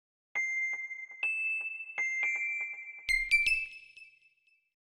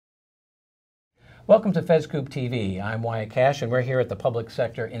Welcome to FedScoop TV. I'm Wyatt Cash, and we're here at the Public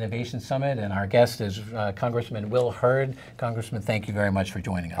Sector Innovation Summit, and our guest is Congressman Will Hurd. Congressman, thank you very much for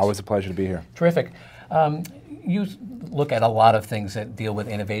joining us. Always a pleasure to be here. Terrific. You look at a lot of things that deal with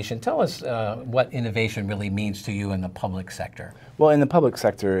innovation. Tell us what innovation really means to you in the public sector. Well, in the public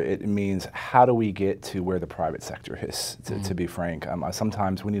sector, it means how do we get to where the private sector is, to be frank.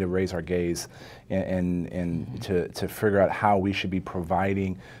 Sometimes we need to raise our gaze and to figure out how we should be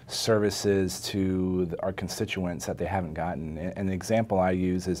providing services to our constituents that they haven't gotten. An example I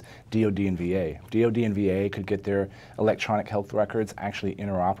use is DOD and VA. DOD and VA could get their electronic health records actually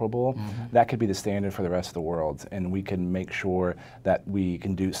interoperable. That could be the standard for the rest of the world, and we can make sure that we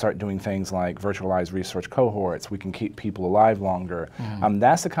can start doing things like virtualized research cohorts. We can keep people alive longer.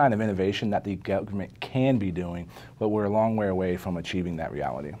 That's the kind of innovation that the government can be doing, but we're a long way away from achieving that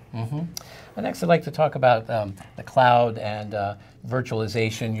reality. Next, I'd like to talk about the cloud and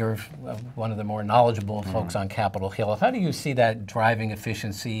virtualization. You're one of the more knowledgeable folks on Capitol Hill. How do you see that driving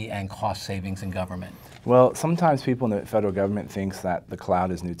efficiency and cost savings in government? Well, sometimes people in the federal government thinks that the cloud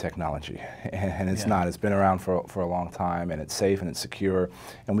is new technology, and it's not. It's been around for a long time, and it's safe and it's secure,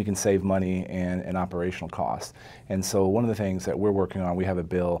 and we can save money and operational costs. And so one of the things that we're working on, we have a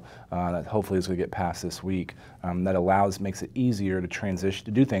bill that hopefully is going to get passed this week that makes it easier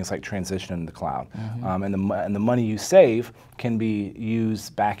to do things like transition into the cloud. And the money you save can be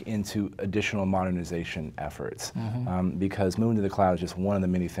used back into additional modernization efforts, because moving to the cloud is just one of the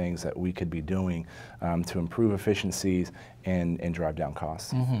many things that we could be doing to improve efficiencies and drive down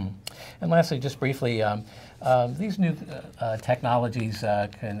costs. And lastly, just briefly, these new technologies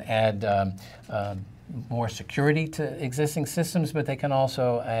can add more security to existing systems, but they can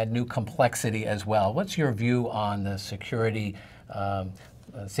also add new complexity as well. What's your view on the security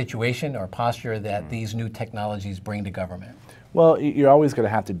situation or posture that these new technologies bring to government? Well, you're always going to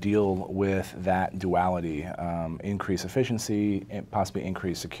have to deal with that duality, increase efficiency, possibly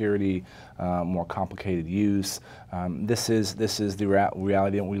increase security, more complicated use. This is the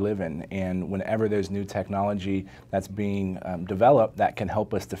reality that we live in, and whenever there's new technology that's being developed that can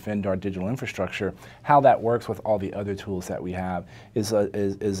help us defend our digital infrastructure, how that works with all the other tools that we have is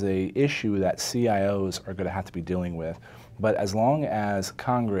a issue that CIOs are going to have to be dealing with. But as long as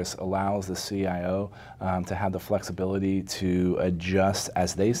Congress allows the CIO to have the flexibility to adjust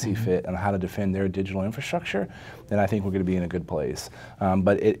as they see fit on how to defend their digital infrastructure, then I think we're going to be in a good place.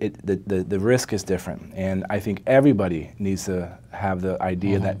 But the risk is different, and I think everybody needs to have the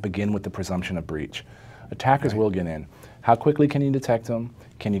idea that begin with the presumption of breach. Attackers will get in. How quickly can you detect them?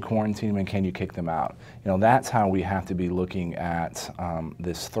 Can you quarantine them, and can you kick them out? That's how we have to be looking at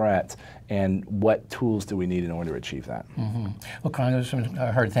this threat, and what tools do we need in order to achieve that? Well, Congressman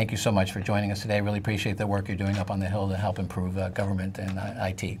Hurd, thank you so much for joining us today. I really appreciate the work you're doing up on the Hill to help improve government and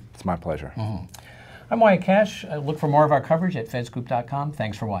IT. It's my pleasure. I'm Wyatt Cash. Look for more of our coverage at fedscoop.com.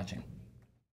 Thanks for watching.